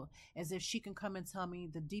feel as if she can come and tell me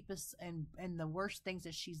the deepest and the worst things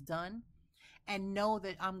that she's done, and know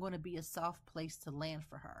that I'm going to be a soft place to land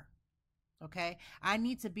for her. Okay. I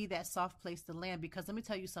need to be that soft place to land, because let me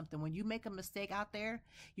tell you something. When you make a mistake out there,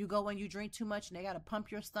 you go and you drink too much and they got to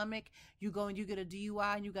pump your stomach. You go and you get a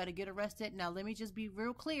DUI and you got to get arrested. Now, let me just be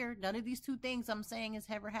real clear. None of these two things I'm saying has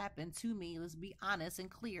ever happened to me. Let's be honest and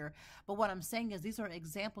clear. But what I'm saying is these are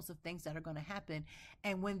examples of things that are going to happen.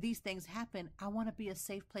 And when these things happen, I want to be a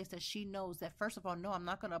safe place that she knows that, first of all, no, I'm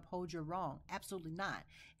not going to uphold your wrong. Absolutely not.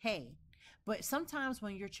 Hey, but sometimes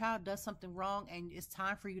when your child does something wrong and it's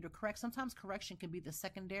time for you to correct, sometimes correction can be the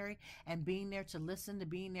secondary, and being there to listen, to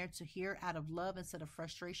being there to hear out of love instead of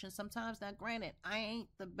frustration sometimes. Now, granted, I ain't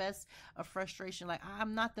the best of frustration. Like,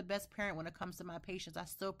 I'm not the best parent when it comes to my patients. I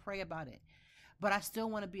still pray about it, but I still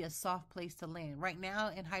want to be a soft place to land. Right now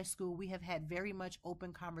in high school, we have had very much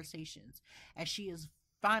open conversations as she is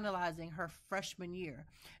finalizing her freshman year.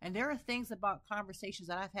 And there are things about conversations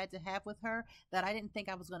that I've had to have with her that I didn't think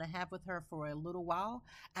I was going to have with her for a little while.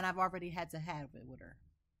 And I've already had to have it with her.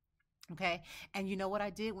 Okay. And you know what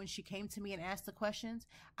I did when she came to me and asked the questions?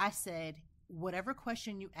 I said, whatever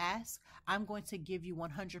question you ask, I'm going to give you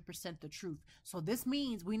 100% the truth. So this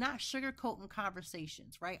means we're not sugarcoating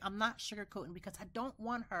conversations, right? I'm not sugarcoating, because I don't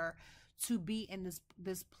want her to be in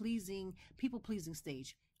this people pleasing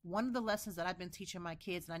stage. One of the lessons that I've been teaching my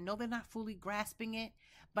kids, and I know they're not fully grasping it,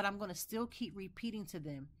 but I'm going to still keep repeating to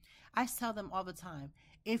them. I tell them all the time,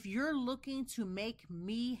 if you're looking to make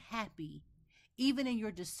me happy, even in your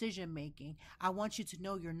decision making, I want you to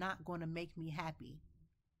know you're not going to make me happy.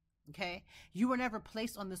 Okay? You were never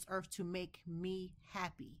placed on this earth to make me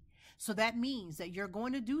happy. So that means that you're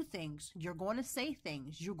going to do things, you're going to say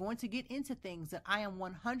things, you're going to get into things that I am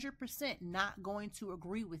 100% not going to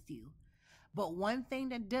agree with you. But one thing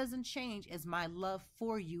that doesn't change is my love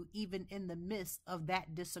for you, even in the midst of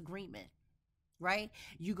that disagreement, right?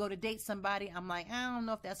 You go to date somebody, I'm like, I don't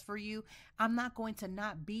know if that's for you. I'm not going to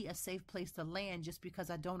not be a safe place to land just because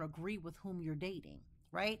I don't agree with whom you're dating,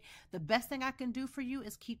 right? The best thing I can do for you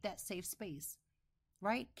is keep that safe space,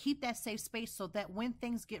 right? Keep that safe space so that when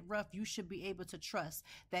things get rough, you should be able to trust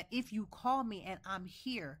that if you call me and I'm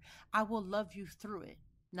here, I will love you through it.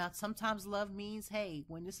 Now, sometimes love means, hey,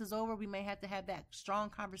 when this is over, we may have to have that strong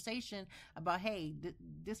conversation about, hey,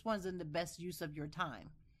 this one's in the best use of your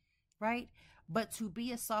time, right? But to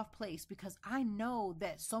be a soft place, because I know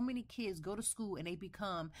that so many kids go to school and they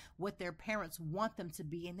become what their parents want them to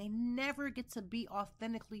be, and they never get to be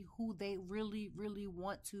authentically who they really, really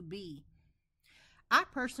want to be. I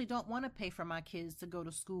personally don't want to pay for my kids to go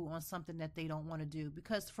to school on something that they don't want to do,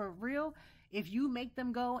 because for real, if you make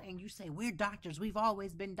them go and you say, we're doctors, we've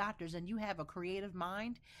always been doctors, and you have a creative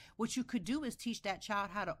mind, what you could do is teach that child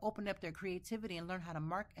how to open up their creativity and learn how to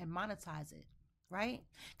market and monetize it, right?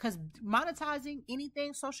 Because monetizing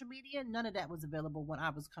anything, social media, none of that was available when I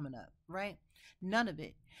was coming up, right? None of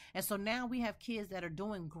it. And so now we have kids that are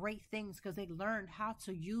doing great things because they learned how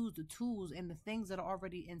to use the tools and the things that are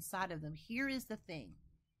already inside of them. Here is the thing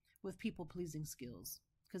with people pleasing skills.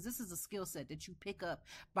 because this is a skill set that you pick up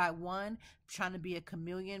by one, trying to be a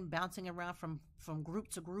chameleon, bouncing around from group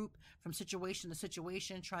to group, from situation to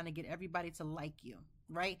situation, trying to get everybody to like you,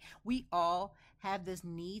 right? We all have this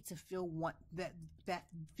need to feel that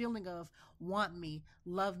feeling of want me,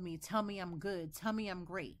 love me, tell me I'm good, tell me I'm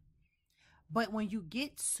great. But when you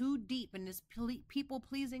get too deep in this people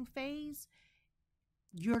pleasing phase,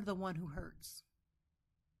 you're the one who hurts.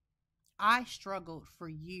 I struggled for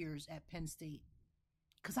years at Penn State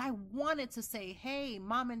because I wanted to say, hey,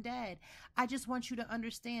 mom and dad, I just want you to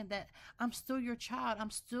understand that I'm still your child.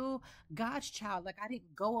 I'm still God's child. Like, I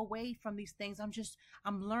didn't go away from these things.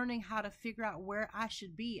 I'm learning how to figure out where I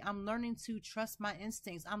should be. I'm learning to trust my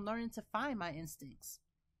instincts. I'm learning to find my instincts.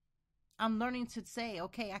 I'm learning to say,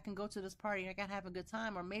 okay, I can go to this party and I can have a good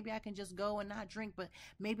time, or maybe I can just go and not drink, but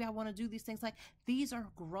maybe I want to do these things. Like, these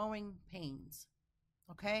are growing pains.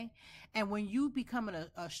 Okay. And when you become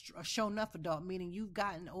a show enough adult, meaning you've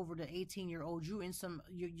gotten over the 18-year-old,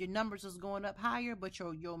 your numbers is going up higher, but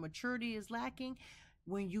your maturity is lacking.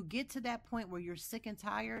 When you get to that point where you're sick and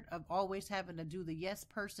tired of always having to do the yes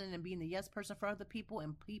person and being the yes person for other people,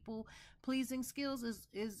 and people pleasing skills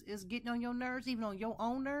is getting on your nerves, even on your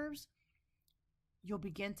own nerves, you'll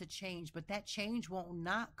begin to change. But that change won't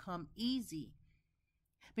not come easy.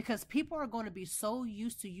 Because people are going to be so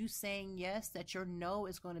used to you saying yes that your no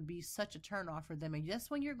is going to be such a turnoff for them. And that's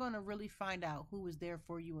when you're going to really find out who is there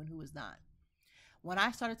for you and who is not. When I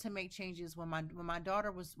started to make changes, when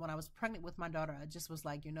I was pregnant with my daughter, I just was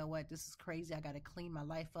like, you know what, this is crazy. I got to clean my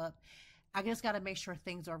life up. I just got to make sure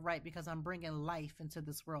things are right because I'm bringing life into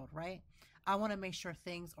this world, right? I want to make sure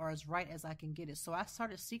things are as right as I can get it. So I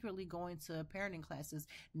started secretly going to parenting classes.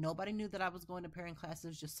 Nobody knew that I was going to parenting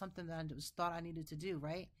classes, just something that I just thought I needed to do,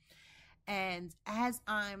 right? And as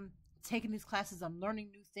I'm taking these classes, I'm learning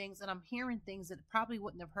new things, and I'm hearing things that probably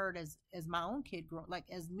wouldn't have heard as my own kid like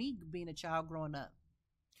as me being a child growing up.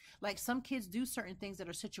 Like, some kids do certain things that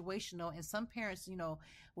are situational, and some parents,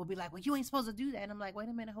 will be like, well, you ain't supposed to do that. And I'm like, wait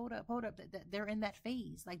a minute, hold up. They're in that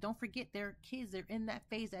phase. Like, don't forget, they're kids. They're in that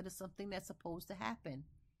phase. That is something that's supposed to happen.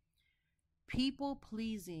 People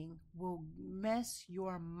pleasing will mess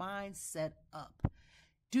your mindset up.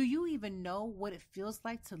 Do you even know what it feels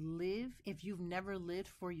like to live if you've never lived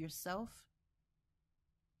for yourself?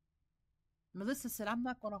 Melissa said, I'm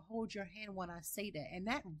not going to hold your hand when I say that. And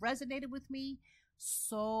that resonated with me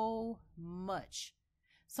so much.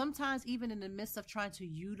 Sometimes, even in the midst of trying to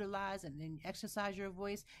utilize and exercise your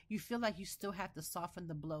voice, you feel like you still have to soften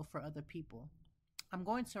the blow for other people. I'm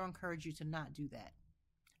going to encourage you to not do that.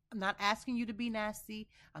 I'm not asking you to be nasty.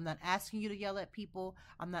 I'm not asking you to yell at people.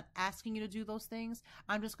 I'm not asking you to do those things.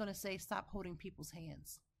 I'm just going to say, stop holding people's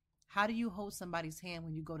hands. How do you hold somebody's hand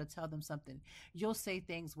when you go to tell them something? You'll say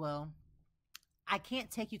things, well, I can't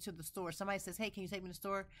take you to the store. Somebody says, hey, can you take me to the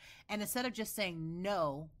store? And instead of just saying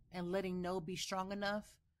no and letting no be strong enough,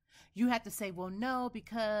 you have to say, well, no,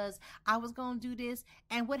 because I was going to do this.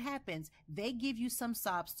 And what happens? They give you some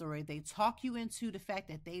sob story. They talk you into the fact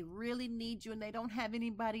that they really need you and they don't have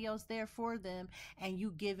anybody else there for them. And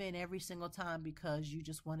you give in every single time because you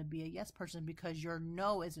just want to be a yes person, because your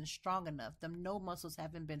no isn't strong enough. Them no muscles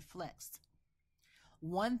haven't been flexed.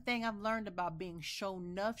 One thing I've learned about being show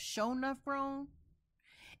enough grown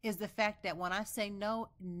is the fact that when I say no,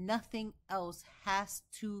 nothing else has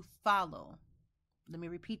to follow. Let me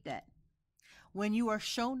repeat that. When you are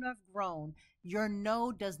show enough grown, your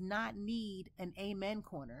no does not need an amen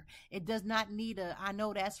corner. It does not need a, I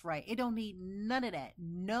know that's right. It don't need none of that.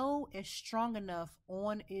 No is strong enough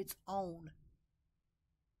on its own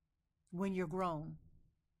when you're grown.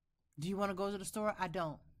 Do you want to go to the store? I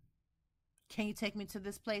don't. Can you take me to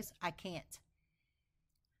this place? I can't.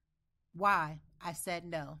 Why? I said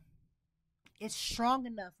no. It's strong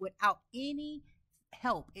enough without any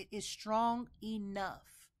help. It is strong enough.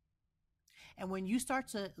 And when you start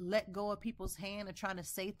to let go of people's hand and trying to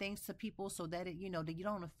say things to people so that that you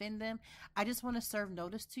don't offend them, I just want to serve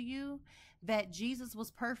notice to you that Jesus was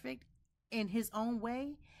perfect in his own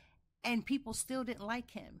way and people still didn't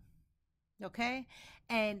like him. Okay?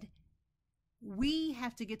 And we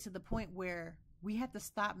have to get to the point where we have to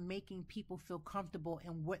stop making people feel comfortable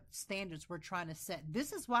in what standards we're trying to set.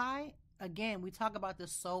 This is why, again, we talk about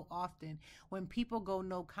this so often. When people go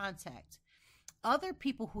no contact, other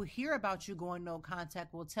people who hear about you going no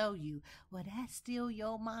contact will tell you, well, that's still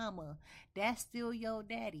your mama. That's still your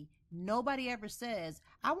daddy. Nobody ever says,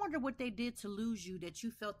 I wonder what they did to lose you that you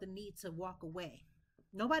felt the need to walk away.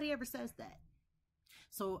 Nobody ever says that.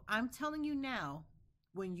 So I'm telling you now,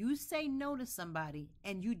 when you say no to somebody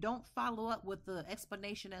and you don't follow up with the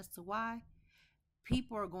explanation as to why,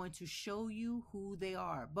 people are going to show you who they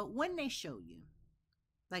are. But when they show you,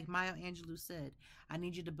 Like Maya Angelou said, I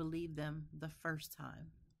need you to believe them the first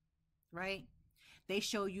time, right? They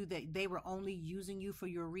show you that they were only using you for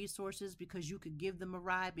your resources because you could give them a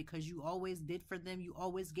ride, because you always did for them. You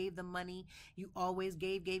always gave them money. You always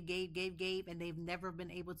gave, and they've never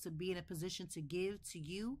been able to be in a position to give to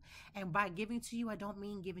you. And by giving to you, I don't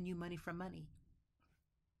mean giving you money for money.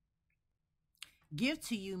 Give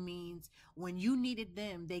to you means when you needed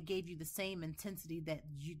them, they gave you the same intensity that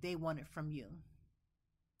they wanted from you.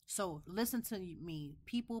 So listen to me,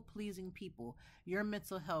 people pleasing people. Your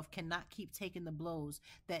mental health cannot keep taking the blows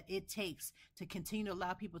that it takes to continue to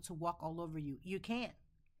allow people to walk all over you. You can't.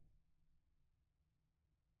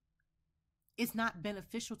 It's not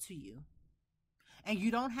beneficial to you. And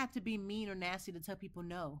you don't have to be mean or nasty to tell people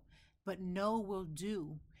no, but no will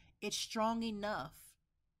do. It's strong enough.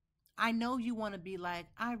 I know you want to be like,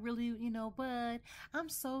 I really, but I'm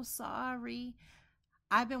so sorry.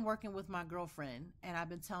 I've been working with my girlfriend and I've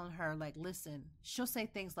been telling her, like, listen, she'll say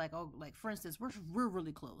things like, oh, like, for instance, we're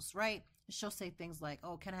really close, right? She'll say things like,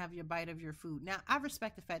 oh, can I have your bite of your food? Now, I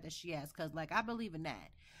respect the fact that she asks, because, like, I believe in that.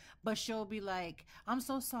 But she'll be like, I'm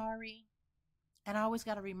so sorry. And I always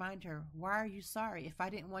got to remind her, why are you sorry? If I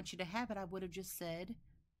didn't want you to have it, I would have just said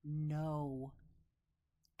no.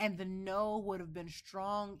 And the no would have been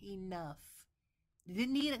strong enough. It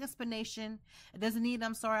didn't need an explanation. It doesn't need,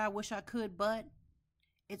 I'm sorry, I wish I could, but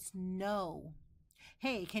it's no.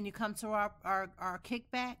 Hey, can you come to our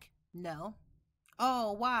kickback? No.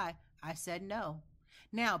 Oh, why? I said no.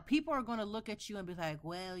 Now, people are going to look at you and be like,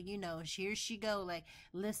 well, here she go. Like,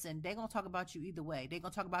 listen, they're going to talk about you either way. They're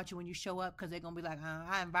going to talk about you when you show up, because they're going to be like,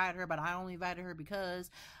 I invited her, but I only invited her because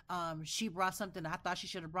she brought something. I thought she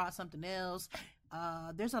should have brought something else.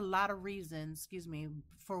 There's a lot of reasons,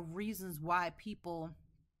 for reasons why people,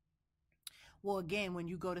 well, again, when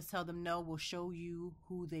you go to tell them no, will show you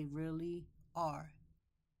who they really are.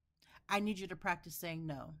 I need you to practice saying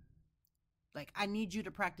no. Like, I need you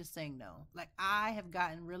to practice saying no. Like, I have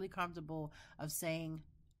gotten really comfortable of saying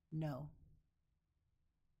no.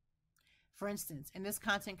 For instance, in this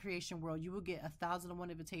content creation world, you will get 1,001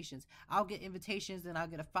 invitations. I'll get invitations, and I'll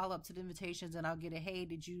get a follow-up to the invitations, and I'll get a, hey,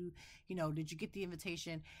 did you get the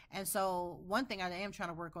invitation? And so one thing I am trying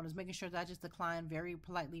to work on is making sure that I just decline very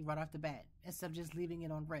politely right off the bat, instead of just leaving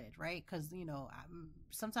it on red, right? Because,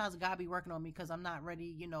 sometimes God be working on me because I'm not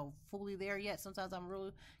ready, fully there yet. Sometimes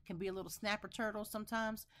can be a little snapper turtle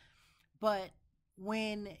sometimes. But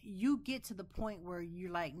when you get to the point where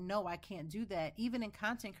you're like, no, I can't do that. Even in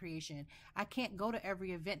content creation, I can't go to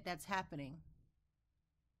every event that's happening.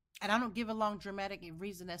 And I don't give a long dramatic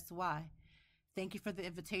reason as to why. Thank you for the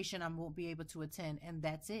invitation. I won't be able to attend. And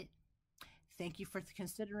that's it. Thank you for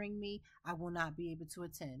considering me. I will not be able to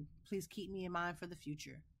attend. Please keep me in mind for the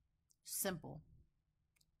future. Simple.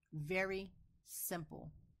 Very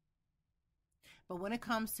simple. But when it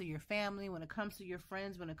comes to your family, when it comes to your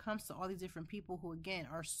friends, when it comes to all these different people who, again,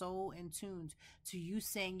 are so in tune to you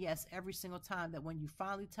saying yes every single time, that when you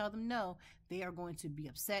finally tell them no, they are going to be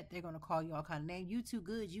upset. They're going to call you all kind of names. You too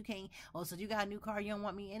good. You can't. Oh, so you got a new car. You don't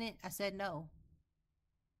want me in it? I said no.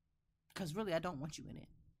 Because really, I don't want you in it.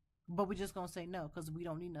 But we're just going to say no because we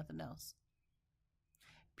don't need nothing else.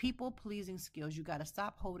 People pleasing skills. You got to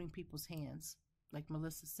stop holding people's hands. Like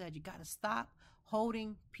Melissa said, you got to stop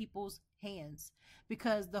holding people's hands,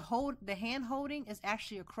 because the hand holding is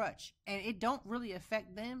actually a crutch, and it don't really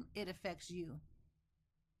affect them. It affects you.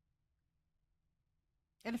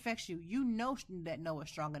 It affects you. You know that no is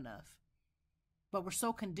strong enough, but we're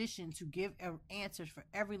so conditioned to give answers for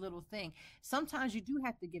every little thing. Sometimes you do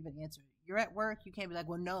have to give an answer. You're at work. You can't be like,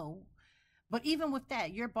 well, no. But even with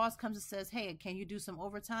that, your boss comes and says, hey, can you do some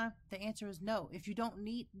overtime? The answer is no. If you don't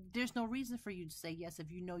need, there's no reason for you to say yes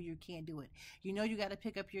if you know you can't do it. You know you got to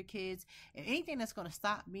pick up your kids. Anything that's going to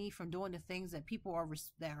stop me from doing the things that people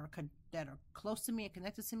that are close to me and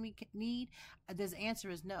connected to me need, the answer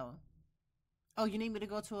is no. Oh, you need me to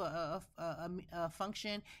go to a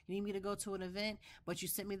function? You need me to go to an event, but you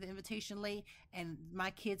sent me the invitation late, and my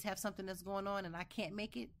kids have something that's going on and I can't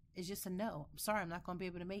make it? It's just a no. I'm sorry, I'm not going to be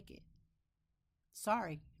able to make it.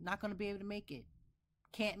 Sorry, not going to be able to make it.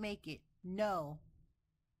 Can't make it. No,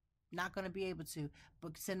 not going to be able to.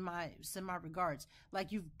 But send my regards.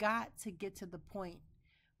 Like, you've got to get to the point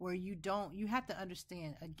where you have to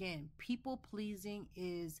understand, again, people pleasing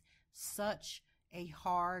is such a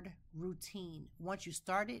hard routine. Once you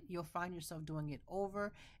start it, you'll find yourself doing it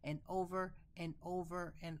over and over and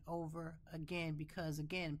over and over again, because,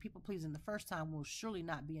 again, people pleasing the first time will surely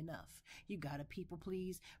not be enough. You got to people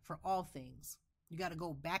please for all things. You got to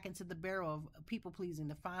go back into the barrel of people pleasing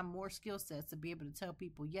to find more skill sets to be able to tell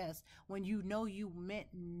people yes when you know you meant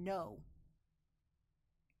no.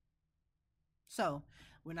 So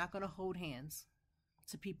we're not going to hold hands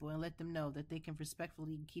to people and let them know that they can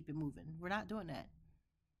respectfully keep it moving. We're not doing that.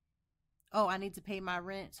 Oh, I need to pay my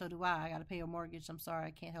rent. So do I. I got to pay a mortgage. I'm sorry,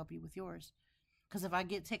 I can't help you with yours. Because if I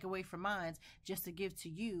take away from mine just to give to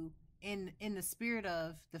you in the spirit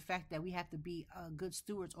of the fact that we have to be good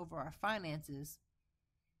stewards over our finances,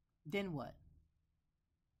 then what?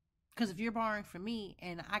 Because if you're borrowing from me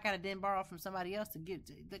and I got to then borrow from somebody else to give,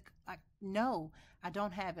 no, I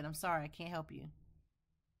don't have it. I'm sorry. I can't help you.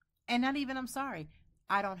 And not even I'm sorry.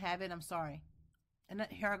 I don't have it. I'm sorry. And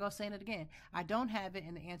here I go saying it again. I don't have it.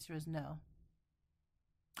 And the answer is no.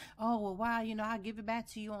 Oh, well, why? I'll give it back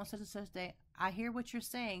to you on such and such day. I hear what you're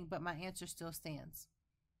saying, but my answer still stands.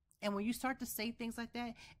 And when you start to say things like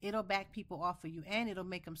that, it'll back people off of you and it'll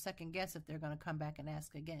make them second guess if they're going to come back and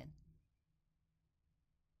ask again.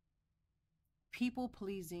 People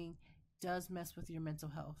pleasing does mess with your mental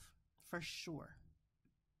health for sure.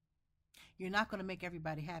 You're not going to make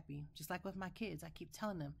everybody happy. Just like with my kids, I keep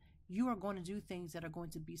telling them, you are going to do things that are going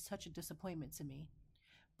to be such a disappointment to me,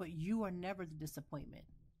 but you are never the disappointment.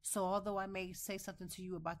 So although I may say something to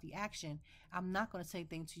you about the action, I'm not going to say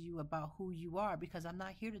anything to you about who you are, because I'm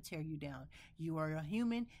not here to tear you down. You are a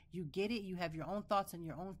human. You get it. You have your own thoughts and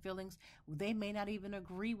your own feelings. They may not even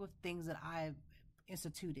agree with things that I've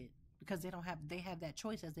instituted because they have that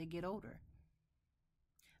choice as they get older.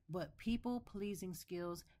 But people pleasing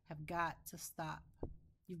skills have got to stop.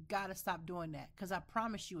 You've got to stop doing that, because I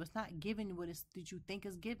promise you, it's not giving what that you think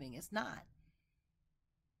is giving. It's not.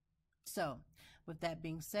 So with that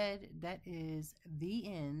being said, that is the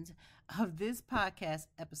end of this podcast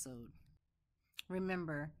episode.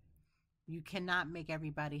 Remember, you cannot make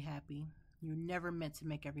everybody happy. You're never meant to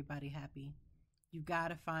make everybody happy. You got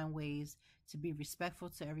to find ways to be respectful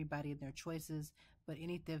to everybody and their choices, but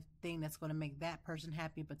anything that's going to make that person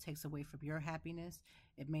happy but takes away from your happiness,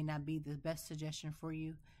 it may not be the best suggestion for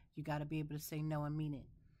you. You got to be able to say no and mean it.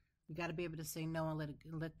 You got to be able to say no and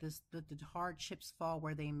let the hard chips fall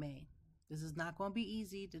where they may. This is not going to be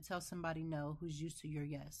easy to tell somebody no who's used to your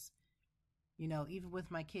yes. Even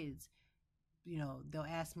with my kids, they'll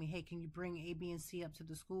ask me, hey, can you bring A, B, and C up to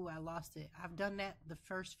the school? I lost it. I've done that the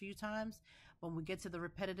first few times. When we get to the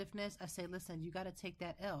repetitiveness, I say, listen, you got to take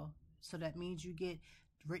that L. So that means you get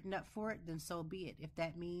written up for it, then so be it. If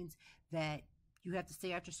that means that you have to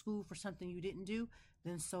stay after school for something you didn't do,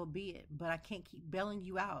 then so be it. But I can't keep bailing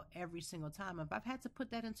you out every single time. If I've had to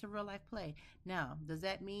put that into real life play. Now, does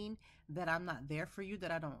that mean that I'm not there for you,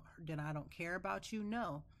 that I don't care about you?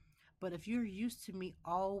 No. But if you're used to me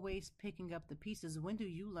always picking up the pieces, when do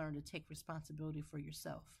you learn to take responsibility for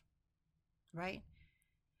yourself? Right?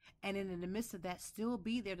 And then in the midst of that, still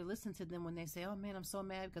be there to listen to them when they say, oh man, I'm so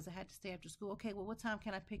mad because I had to stay after school. Okay, well, what time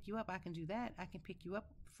can I pick you up? I can do that. I can pick you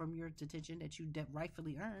up from your detention that you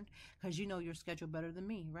rightfully earned, because you know your schedule better than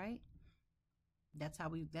me, right? That's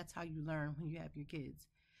how you learn when you have your kids.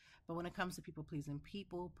 But when it comes to people pleasing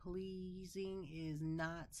is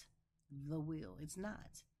not the will. It's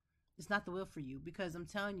not. It's not the will for you, because I'm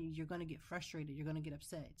telling you, you're going to get frustrated. You're going to get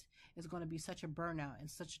upset. It's going to be such a burnout and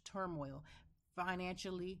such a turmoil.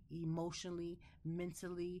 Financially, emotionally,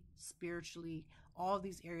 mentally, spiritually, all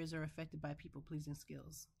these areas are affected by people-pleasing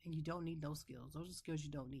skills, and you don't need those skills. Those are skills you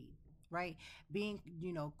don't need, right? Being,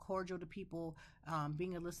 cordial to people,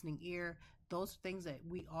 being a listening ear, those things that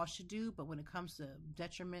we all should do. But when it comes to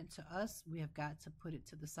detriment to us, we have got to put it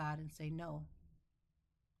to the side and say no.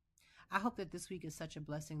 I hope that this week is such a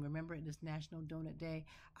blessing. Remember, it is National Donut Day.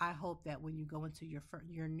 I hope that when you go into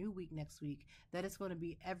your new week next week, that it's going to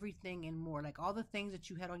be everything and more. Like all the things that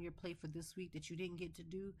you had on your plate for this week that you didn't get to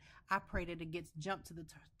do, I pray that it gets jumped to the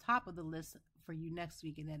top of the list for you next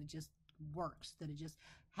week, and that it just works, that it just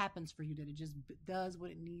happens for you, that it just does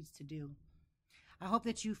what it needs to do. I hope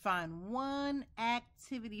that you find one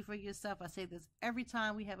activity for yourself. I say this every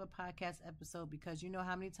time we have a podcast episode, because you know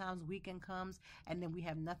how many times weekend comes and then we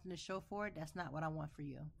have nothing to show for it. That's not what I want for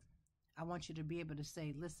you. I want you to be able to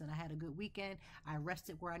say, listen, I had a good weekend. I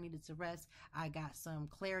rested where I needed to rest. I got some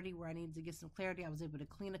clarity where I needed to get some clarity. I was able to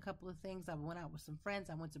clean a couple of things. I went out with some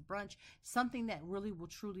friends. I went to brunch. Something that really will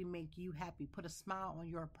truly make you happy. Put a smile on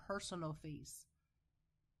your personal face.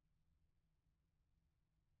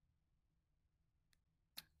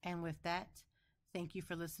 And with that, thank you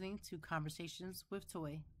for listening to Conversations with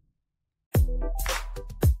Toy.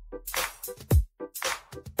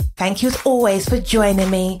 Thank you as always for joining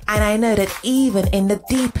me. And I know that even in the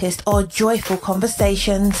deepest or joyful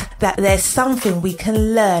conversations, that there's something we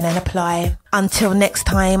can learn and apply. Until next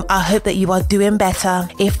time, I hope that you are doing better.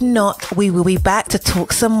 If not, we will be back to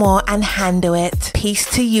talk some more and handle it. Peace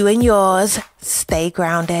to you and yours. Stay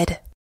grounded.